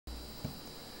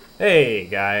Hey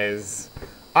guys,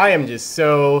 I am just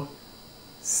so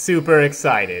super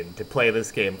excited to play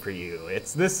this game for you.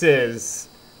 This is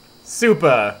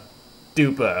Soopah,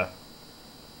 Doopah,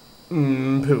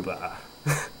 Poopah.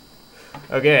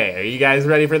 Okay, are you guys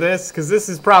ready for this? Because this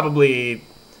is gonna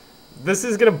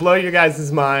blow your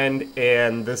guys' mind,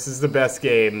 and this is the best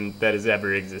game that has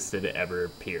ever existed, ever,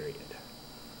 period.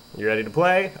 You ready to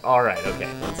play? Alright, okay,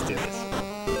 let's do this.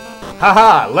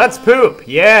 Haha, let's poop,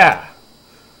 yeah!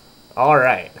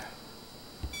 Alright.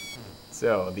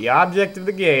 So, the object of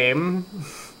the game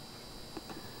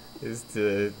is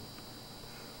to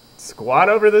squat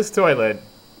over this toilet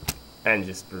and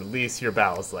just release your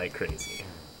bowels like crazy.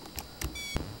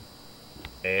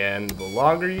 And the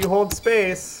longer you hold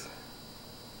space...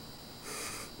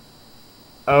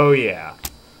 Oh yeah.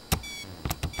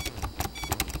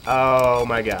 Oh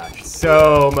my gosh.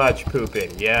 So much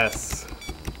pooping, yes.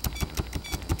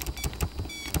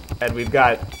 And we've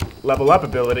got level up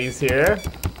abilities here.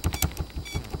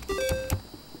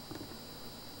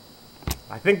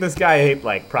 I think this guy ate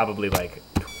probably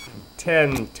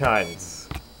 10 tons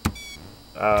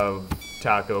of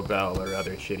Taco Bell or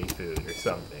other shitty food or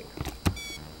something.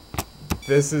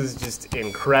 This is just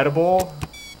incredible.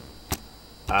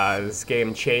 This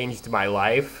game changed my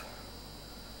life.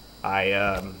 I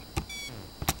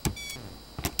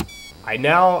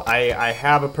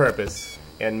have a purpose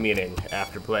and meaning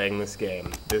after playing this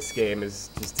game. This game is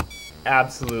just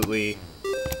absolutely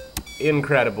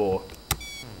incredible.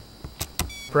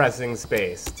 Pressing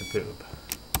space to poop.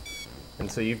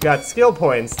 And so you've got skill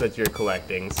points that you're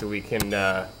collecting, so we can,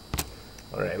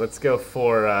 alright, let's go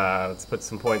for, let's put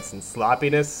some points in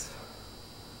sloppiness.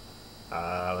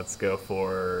 Let's go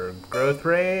for growth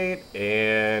rate,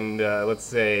 and, let's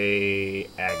say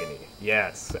agony.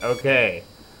 Yes, okay.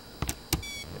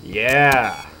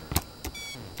 Yeah.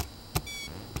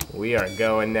 We are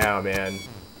going now, man.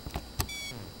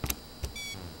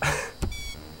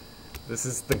 This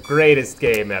is the greatest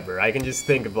game ever. I can just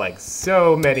think of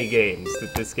so many games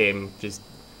that this game just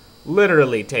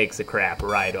literally takes a crap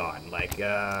right on. Like,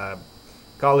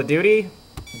 Call of Duty,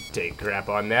 take crap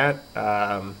on that.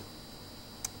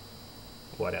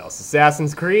 What else?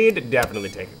 Assassin's Creed, definitely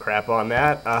take a crap on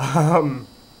that. I'm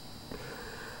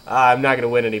not gonna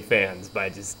win any fans by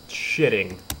just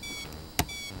shitting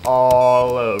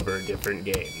all over different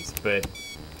games, but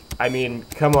I mean,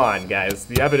 come on guys,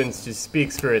 the evidence just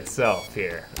speaks for itself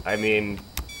here. I mean,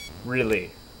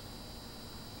 really,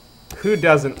 who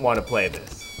doesn't want to play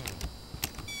this?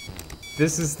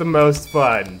 This is the most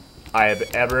fun I have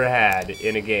ever had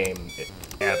in a game,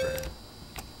 ever.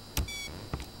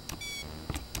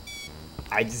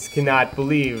 I just cannot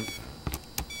believe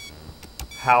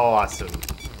how awesome.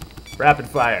 Rapid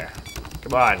fire,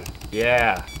 come on,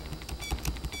 yeah.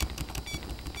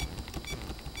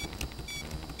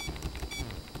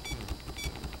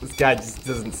 This guy just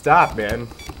doesn't stop, man.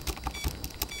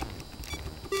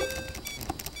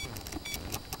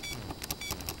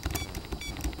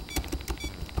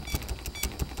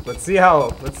 Let's see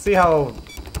how,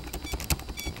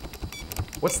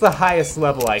 what's the highest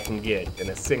level I can get in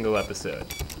a single episode?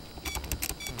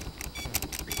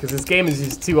 Because this game is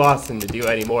just too awesome to do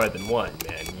any more than one,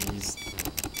 man. You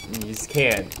just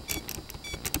can't.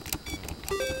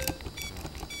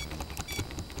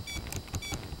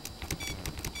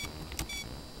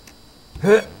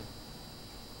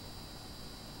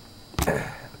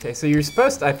 Okay, so you're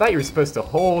supposed to, I thought you were supposed to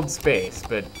hold space,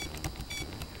 but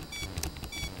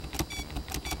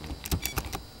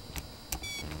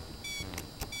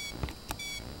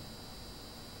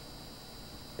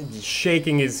just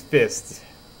shaking his fist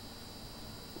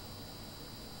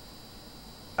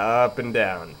up and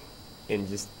down in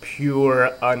just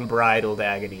pure unbridled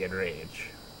agony and rage.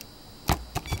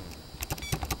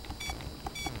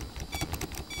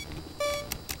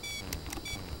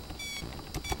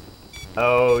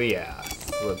 Oh yeah,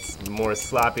 let's more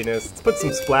sloppiness. Let's put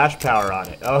some splash power on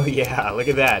it. Oh yeah, look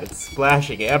at that. It's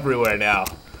splashing everywhere now.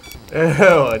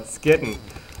 Oh, it's getting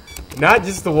not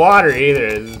just the water either.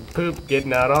 There's poop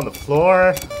getting out on the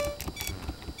floor.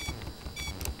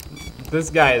 This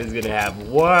guy is gonna have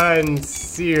one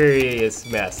serious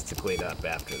mess to clean up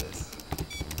after this.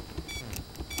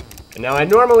 Now I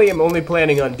normally am only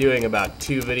planning on doing about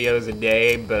 2 videos a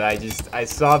day, but I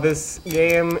saw this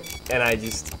game and I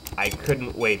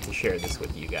couldn't wait to share this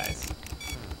with you guys.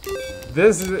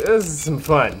 This is some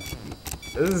fun.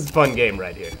 This is a fun game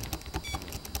right here.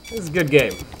 This is a good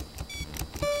game.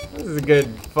 This is a good,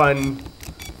 fun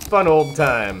old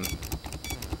time.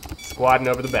 Squatting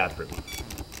over the bathroom.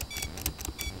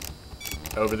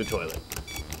 Over the toilet.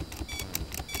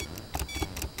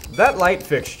 That light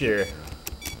fixture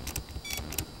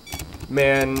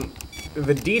Man,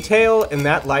 the detail in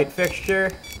that light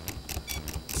fixture.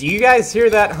 Do you guys hear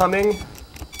that humming?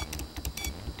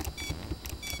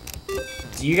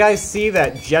 Do you guys see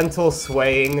that gentle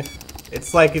swaying?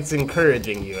 It's like it's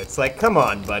encouraging you. It's like, come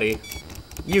on, buddy.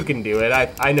 You can do it.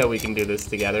 I know we can do this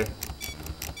together.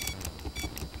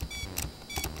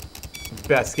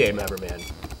 Best game ever, man.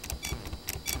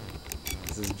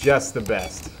 This is just the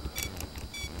best.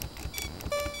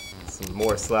 Some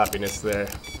more sloppiness there.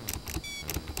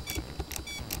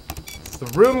 Is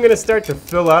the room gonna start to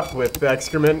fill up with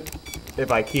excrement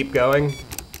if I keep going?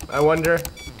 I wonder.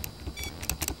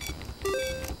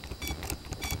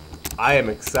 I am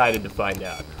excited to find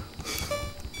out.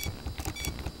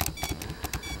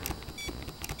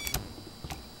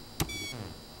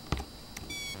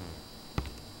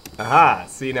 Aha!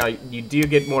 See, now you do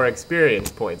get more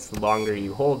experience points the longer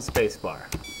you hold spacebar.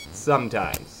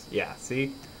 Sometimes. Yeah,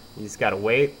 see? You just gotta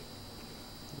wait.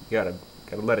 You gotta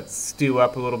let it stew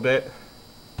up a little bit.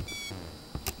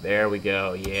 There we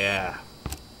go, yeah.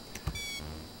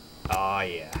 Oh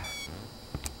yeah.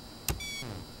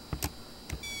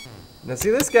 Now see,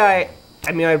 this guy,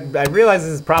 I mean, I realize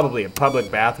this is probably a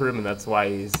public bathroom and that's why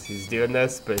he's doing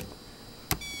this, but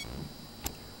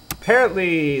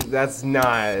apparently that's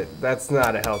not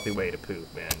a healthy way to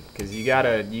poop, man. Because you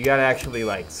gotta actually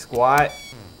like squat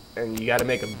and you gotta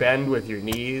make a bend with your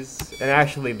knees. And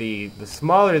actually the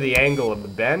smaller the angle of the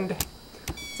bend,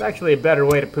 it's actually a better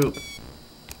way to poop.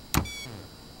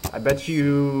 I bet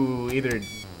you either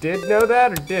did know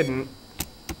that or didn't.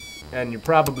 And you're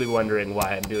probably wondering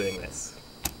why I'm doing this.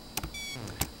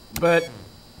 But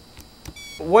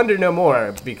wonder no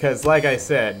more, because like I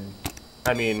said,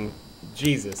 I mean,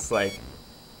 Jesus, like,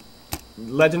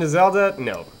 Legend of Zelda?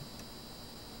 No.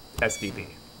 SDP.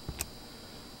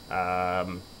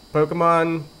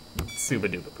 Pokemon? Soopah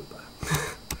Doopah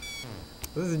Poopah.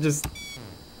 This is just...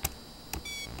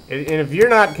 And if you're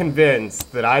not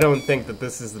convinced that I don't think that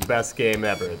this is the best game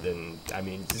ever, then, I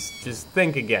mean, just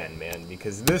think again, man.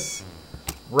 Because this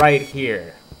right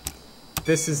here,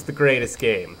 this is the greatest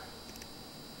game.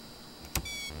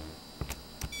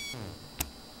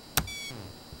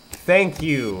 Thank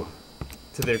you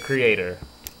to their creator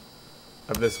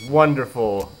of this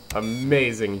wonderful,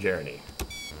 amazing journey.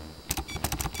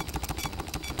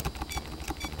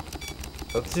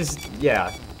 Let's just,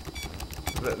 yeah.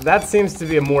 That seems to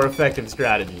be a more effective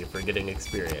strategy for getting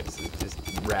experience. It's just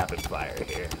rapid fire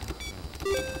here.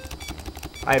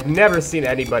 I've never seen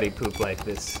anybody poop like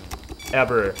this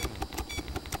ever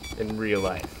in real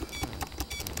life.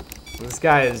 This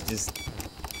guy is just...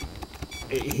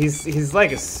 He's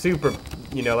like a super,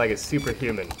 you know, like a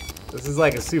superhuman. This is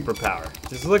like a superpower.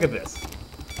 Just look at this.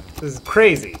 This is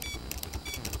crazy.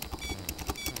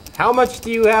 How much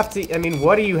do you have to... I mean,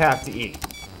 what do you have to eat?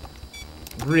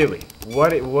 Really? What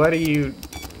do you...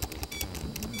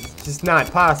 It's just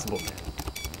not possible, man.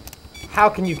 How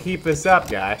can you keep this up,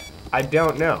 guy? I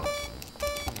don't know.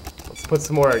 Let's put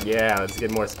some more... Yeah, let's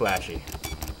get more splashy.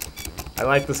 I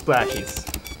like the splashies.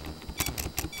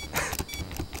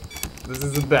 This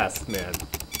is the best, man.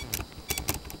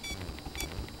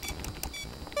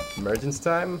 Emergence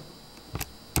time?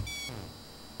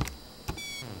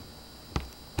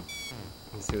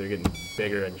 You see, they're getting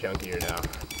bigger and chunkier now.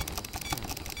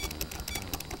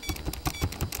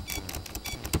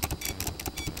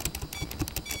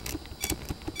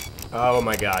 Oh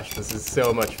my gosh, this is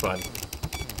so much fun.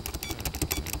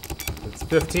 It's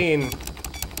 15.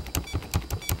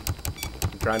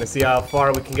 I'm trying to see how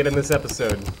far we can get in this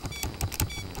episode.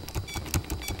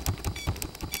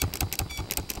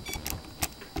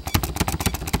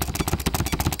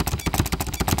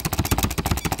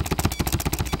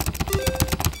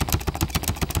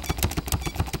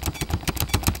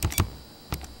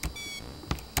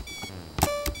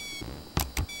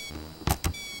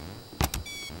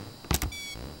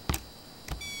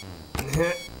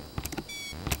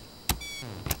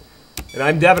 And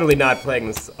I'm definitely not playing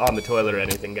this on the toilet or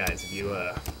anything, guys. If you,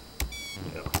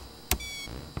 you know,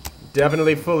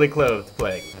 definitely fully clothed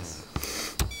playing this.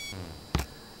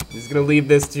 I'm just gonna leave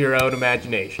this to your own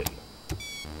imagination.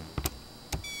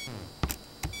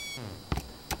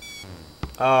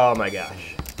 Oh my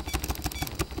gosh.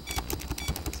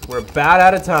 So we're about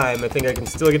out of time. I think I can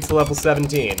still get to level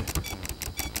 17.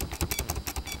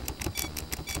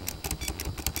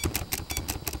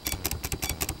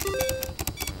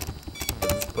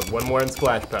 One more in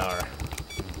splash power.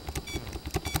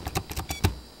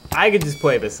 I could just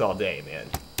play this all day, man.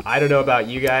 I don't know about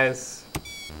you guys.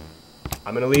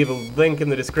 I'm gonna leave a link in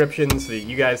the description so that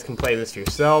you guys can play this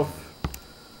yourself.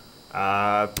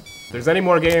 If there's any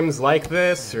more games like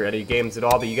this, or any games at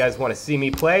all that you guys want to see me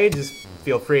play, just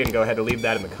feel free and go ahead and leave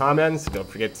that in the comments. Don't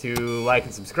forget to like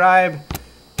and subscribe,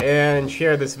 and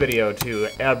share this video to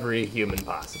every human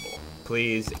possible,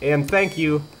 please. And thank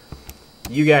you.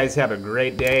 You guys have a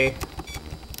great day.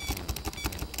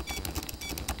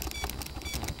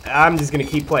 I'm just gonna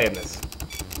keep playing this.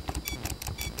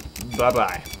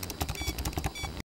 Bye-bye.